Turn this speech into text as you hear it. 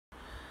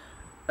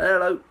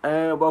Hello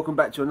and welcome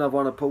back to another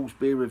one of Paul's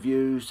beer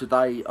reviews.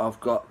 Today I've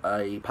got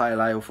a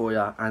pale ale for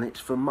you, and it's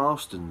from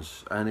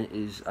Marston's, and it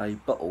is a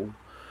bottle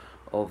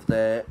of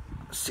their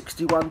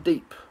 61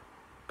 deep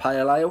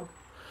pale ale,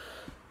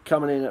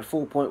 coming in at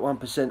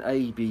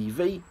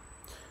 4.1%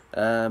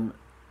 ABV.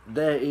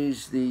 There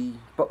is the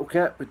bottle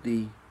cap with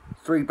the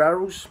 3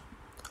 barrels,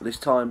 this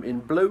time in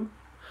blue.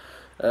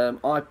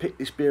 I picked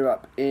this beer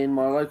up in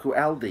my local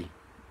Aldi,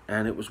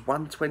 and it was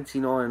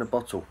 £1.29 a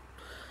bottle.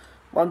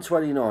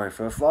 £1.29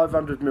 for a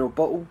 500ml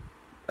bottle.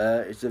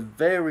 It's a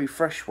very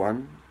fresh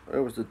one.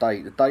 Where was the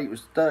date? The date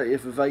was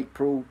 30th of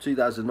April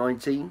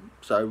 2019,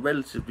 so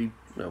relatively,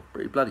 well,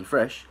 pretty bloody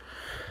fresh.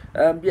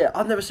 Yeah,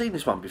 I've never seen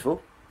this one before.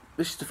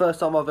 This is the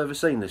first time I've ever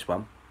seen this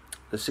one,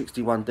 the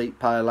 61 deep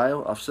pale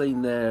ale. I've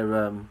seen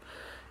their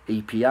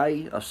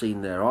EPA, I've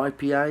seen their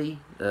IPA,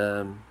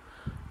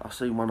 I've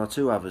seen one or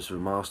two others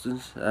from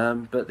Marston's,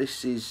 but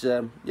this is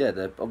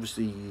yeah,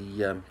 obviously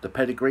the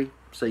pedigree.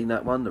 Seen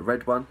that one, the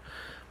red one.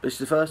 This is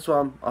the first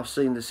time I've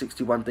seen the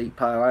 61 deep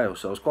pale ale,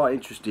 so I was quite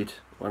interested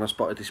when I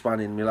spotted this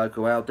one in my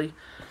local Aldi.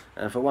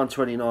 And for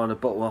 £1.29 a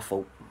bottle, I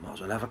thought, might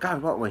as well have a go,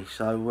 won't we?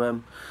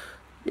 So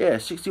yeah,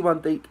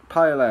 61 deep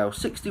pale ale,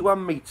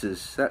 61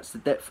 metres. That's the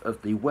depth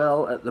of the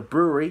well at the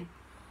brewery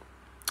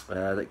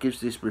that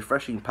gives this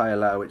refreshing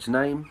pale ale its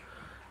name.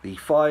 The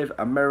 5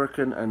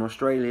 American and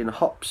Australian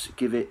hops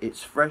give it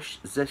its fresh,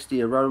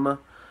 zesty aroma,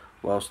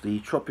 whilst the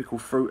tropical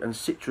fruit and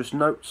citrus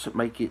notes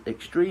make it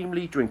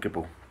extremely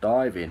drinkable.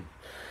 Dive in.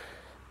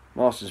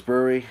 Marston's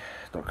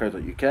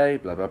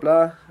Brewery.co.uk, blah blah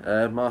blah.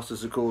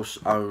 Marston's, of course,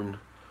 own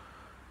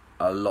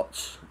a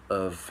lot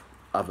of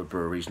other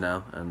breweries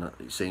now, and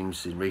it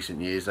seems in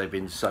recent years they've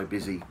been so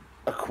busy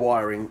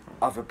acquiring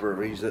other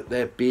breweries that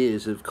their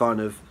beers have kind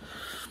of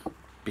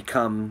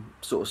become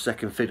sort of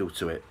second fiddle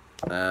to it.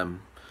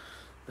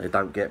 They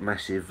don't get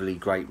massively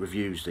great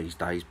reviews these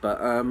days,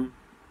 but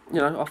you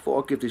know, I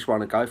thought I'd give this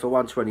one a go. For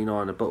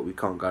 £1.29 a bottle, we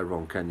can't go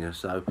wrong, can you?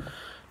 So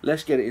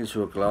let's get it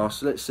into a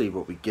glass. Let's see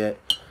what we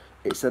get.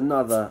 It's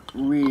another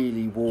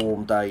really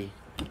warm day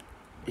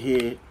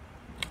here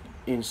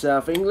in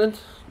South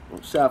England,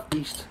 or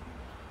southeast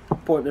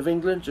point of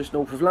England, just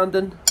north of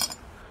London.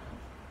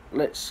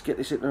 Let's get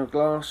this into a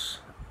glass.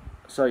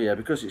 So yeah,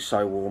 because it's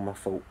so warm, I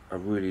thought a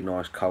really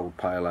nice cold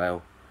pale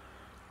ale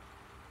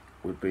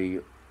would be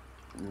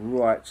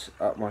right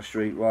up my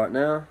street right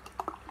now.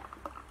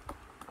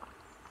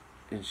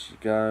 In she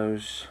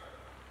goes.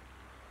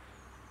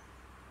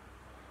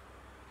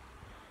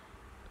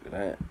 Look at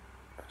that.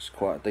 That's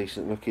quite a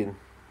decent looking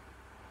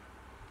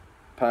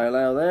pale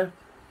ale there.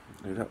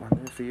 Leave that one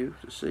there for you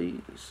to see.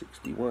 The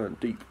 61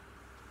 deep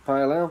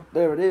pale ale.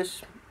 There it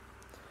is.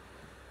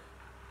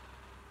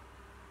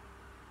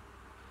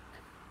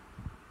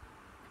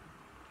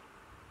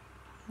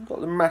 Got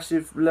the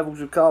massive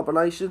levels of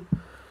carbonation.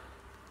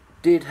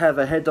 Did have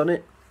a head on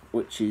it,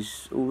 which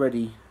is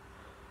already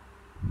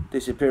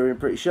disappearing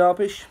pretty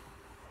sharpish.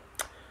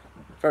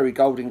 Very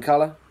golden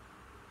colour.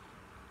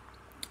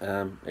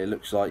 It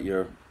looks like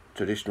your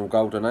traditional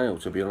golden ale,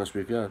 to be honest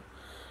with you.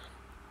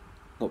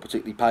 Not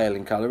particularly pale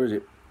in colour, is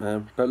it?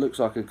 But it looks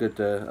like a good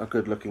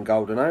looking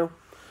golden ale.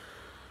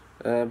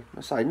 I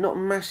say, not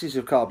masses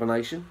of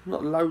carbonation,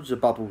 not loads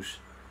of bubbles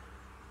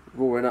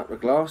roaring up the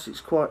glass. It's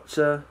quite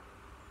slow,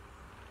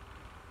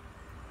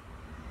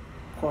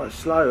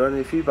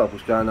 only a few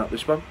bubbles going up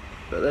this one.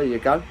 But there you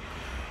go.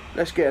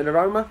 Let's get an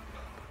aroma.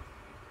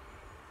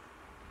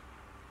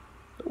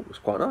 Oh, it's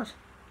quite nice.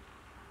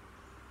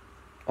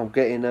 I'm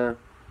getting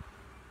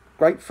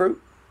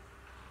grapefruit,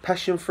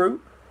 passion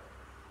fruit,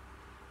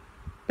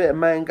 bit of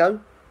mango,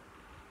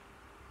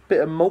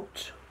 bit of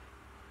malt,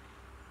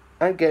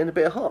 and getting a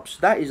bit of hops.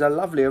 That is a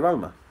lovely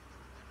aroma.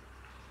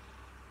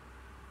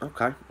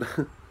 Okay,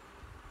 let's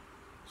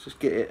just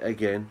get it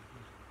again.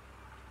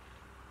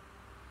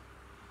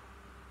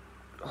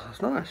 Oh,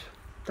 that's nice.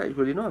 That is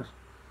really nice.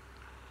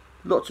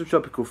 Lots of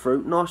tropical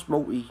fruit, nice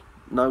malty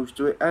nose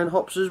to it, and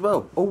hops as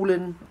well. All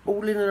in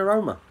an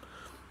aroma.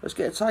 Let's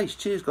get a taste.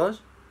 Cheers, guys.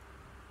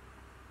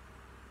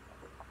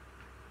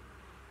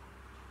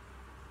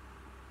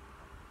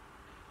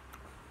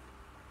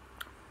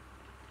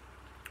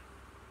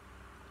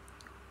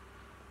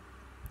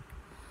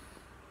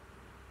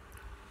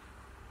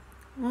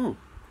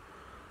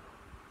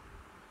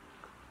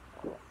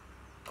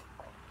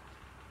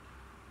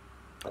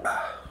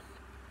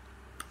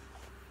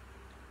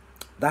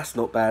 That's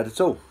not bad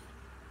at all.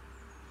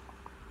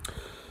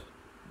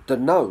 The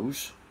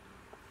nose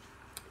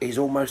is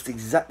almost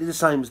exactly the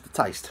same as the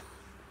taste.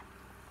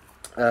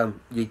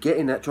 You're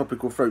getting that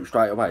tropical fruit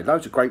straight away.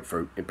 Loads of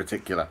grapefruit in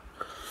particular.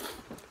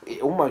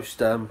 It almost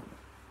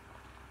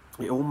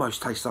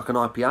tastes like an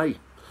IPA.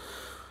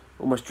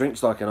 Almost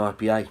drinks like an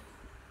IPA.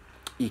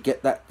 You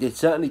get that. You're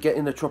certainly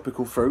getting the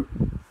tropical fruit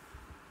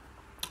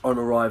on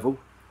arrival.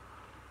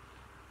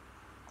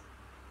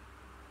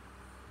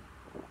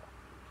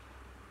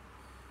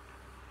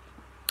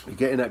 You're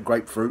getting that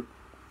grapefruit.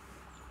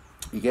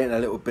 You're getting a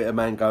little bit of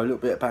mango, a little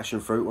bit of passion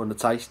fruit on the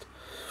taste.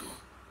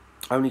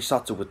 Only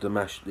subtle with the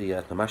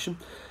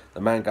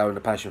the mango and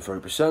the passion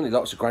fruit, but certainly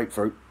lots of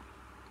grapefruit.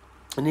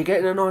 And you're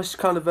getting a nice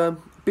kind of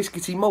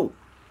biscuity malt,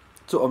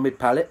 sort of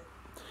mid-palate.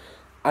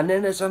 And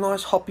then there's a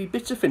nice hoppy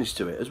bitter finish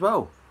to it as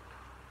well.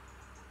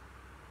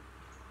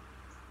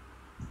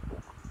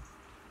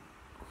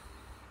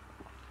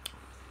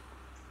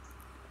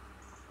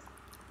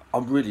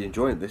 I'm really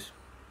enjoying this.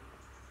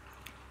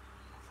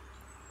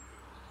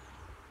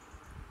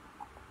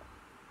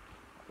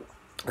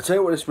 I'll tell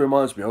you what this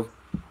reminds me of.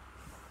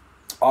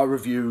 I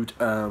reviewed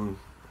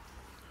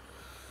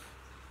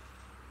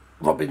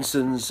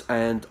Robinson's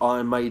and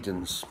Iron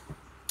Maiden's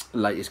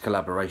latest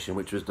collaboration,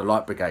 which was the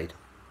Light Brigade.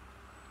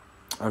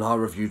 And I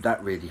reviewed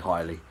that really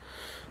highly.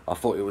 I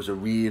thought it was a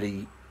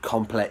really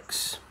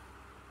complex,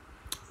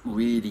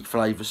 really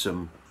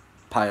flavoursome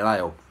pale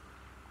ale.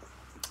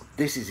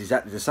 This is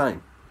exactly the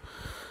same.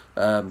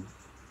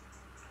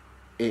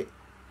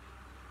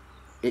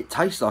 It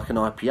tastes like an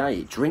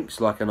IPA, it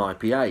drinks like an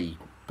IPA,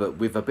 but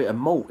with a bit of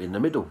malt in the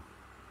middle.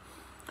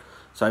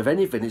 So if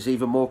anything, it's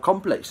even more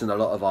complex than a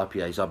lot of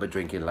IPAs I've been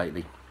drinking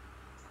lately.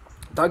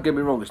 Don't get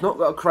me wrong, it's not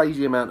got a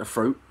crazy amount of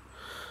fruit,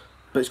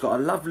 but it's got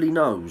a lovely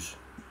nose.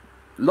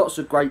 Lots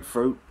of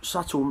grapefruit,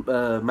 subtle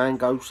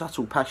mango,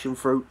 subtle passion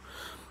fruit,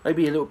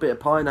 maybe a little bit of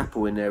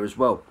pineapple in there as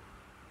well.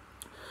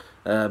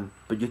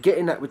 But you're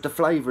getting that with the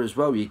flavour as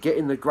well. You're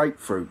getting the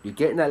grapefruit, you're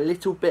getting that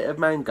little bit of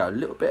mango, a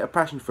little bit of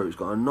passion fruit. It's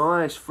got a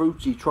nice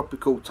fruity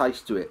tropical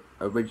taste to it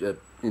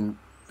in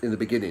the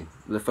beginning,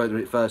 the further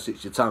it first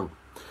hits your tongue.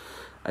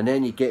 And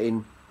then you're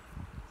getting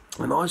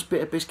a nice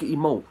bit of biscuity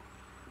malt,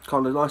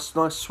 kind of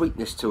nice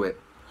sweetness to it,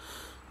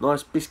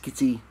 nice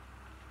biscuity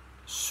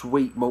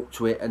sweet malt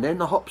to it, and then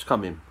the hops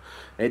come in.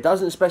 It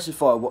doesn't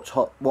specify what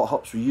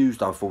hops were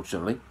used,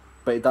 unfortunately,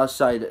 but it does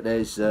say that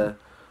there's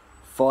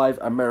 5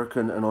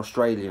 American and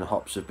Australian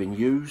hops have been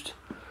used.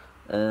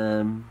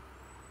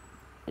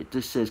 It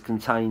just says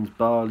contains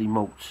barley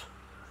malt.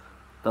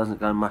 Doesn't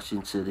go much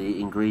into the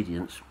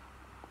ingredients,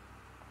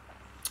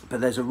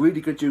 but there's a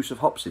really good juice of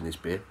hops in this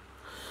beer.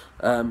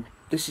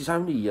 This is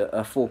only a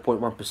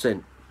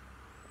 4.1%,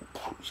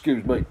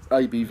 excuse me,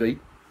 ABV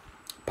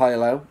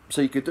pale ale,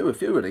 so you could do a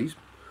few of these.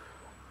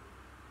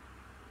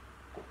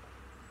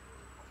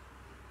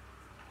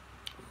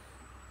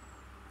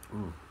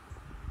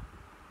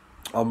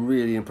 I'm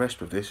really impressed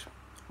with this.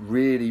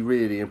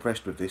 Really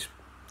impressed with this.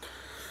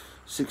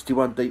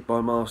 61 deep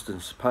by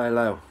Marston's pale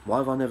ale. Why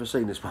have I never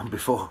seen this one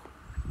before?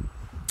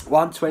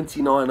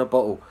 129 a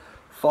bottle,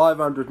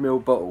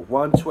 500ml bottle,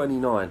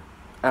 129.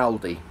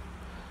 Aldi.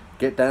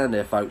 Get down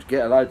there, folks.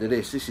 Get a load of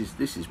this.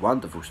 This is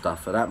wonderful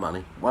stuff for that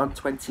money.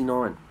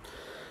 129.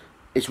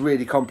 It's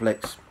really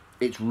complex.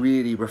 It's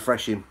really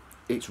refreshing.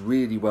 It's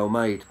really well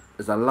made.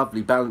 There's a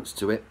lovely balance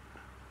to it.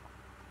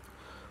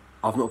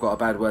 I've not got a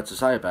bad word to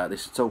say about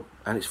this at all.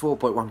 And it's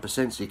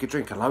 4.1%, so you could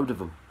drink a load of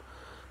them.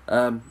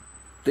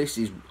 This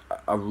is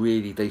a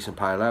really decent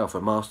pale ale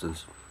for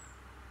Marston's.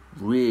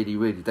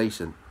 Really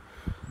decent.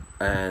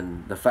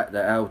 And the fact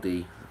that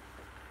Aldi,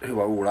 who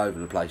are all over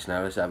the place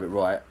now, let's have it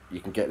right, you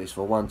can get this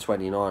for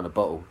 129 a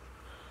bottle.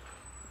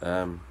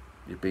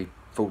 You'd be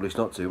foolish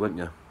not to, wouldn't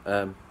you?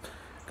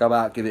 Go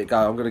out, give it a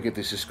go. I'm going to give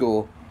this a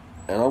score,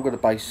 and I'm going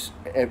to base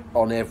it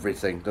on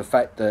everything. The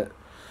fact that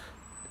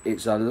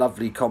it's a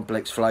lovely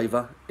complex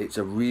flavour, it's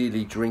a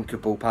really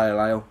drinkable pale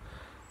ale,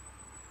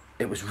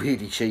 it was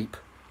really cheap,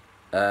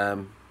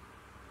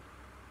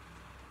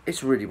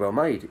 it's really well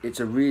made, it's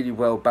a really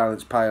well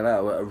balanced pale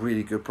ale at a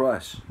really good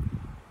price.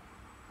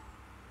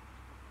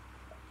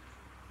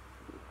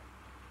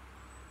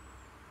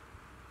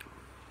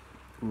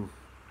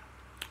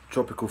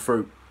 Tropical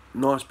fruit,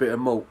 nice bit of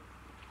malt,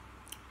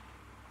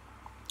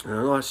 and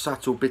a nice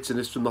subtle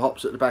bitterness from the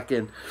hops at the back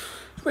end.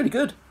 It's really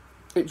good.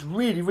 It's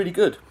really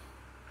good.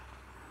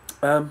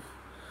 Sod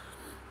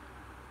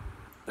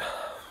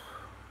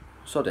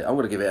it, I'm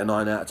going to give it a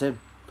 9 out of 10.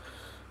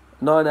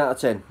 9 out of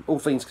 10, all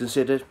things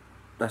considered.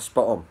 That's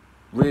spot on.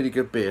 Really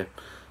good beer.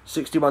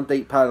 61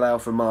 deep pale ale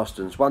from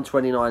Marston's,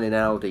 129 in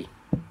Aldi.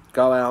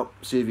 Go out,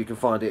 see if you can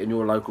find it in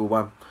your local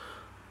one.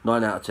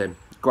 9 out of 10.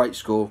 Great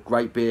score,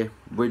 great beer,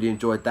 really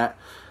enjoyed that.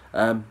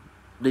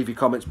 Leave your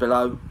comments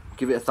below,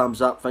 give it a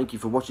thumbs up. Thank you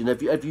for watching.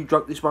 Have you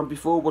drunk this one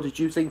before? What did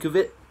you think of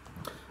it?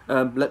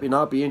 Let me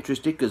know, I'd be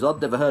interested, because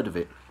I'd never heard of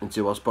it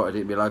until I spotted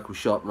it in my local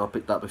shop and I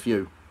picked up a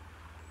few.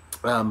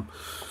 And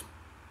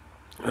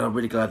I'm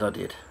really glad I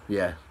did.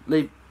 Yeah,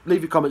 leave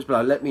your comments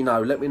below, let me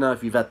know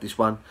if you've had this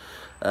one.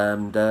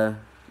 And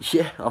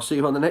yeah, I'll see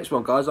you on the next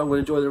one, guys. I'm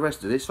going to enjoy the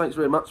rest of this. Thanks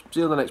very much,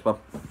 see you on the next one.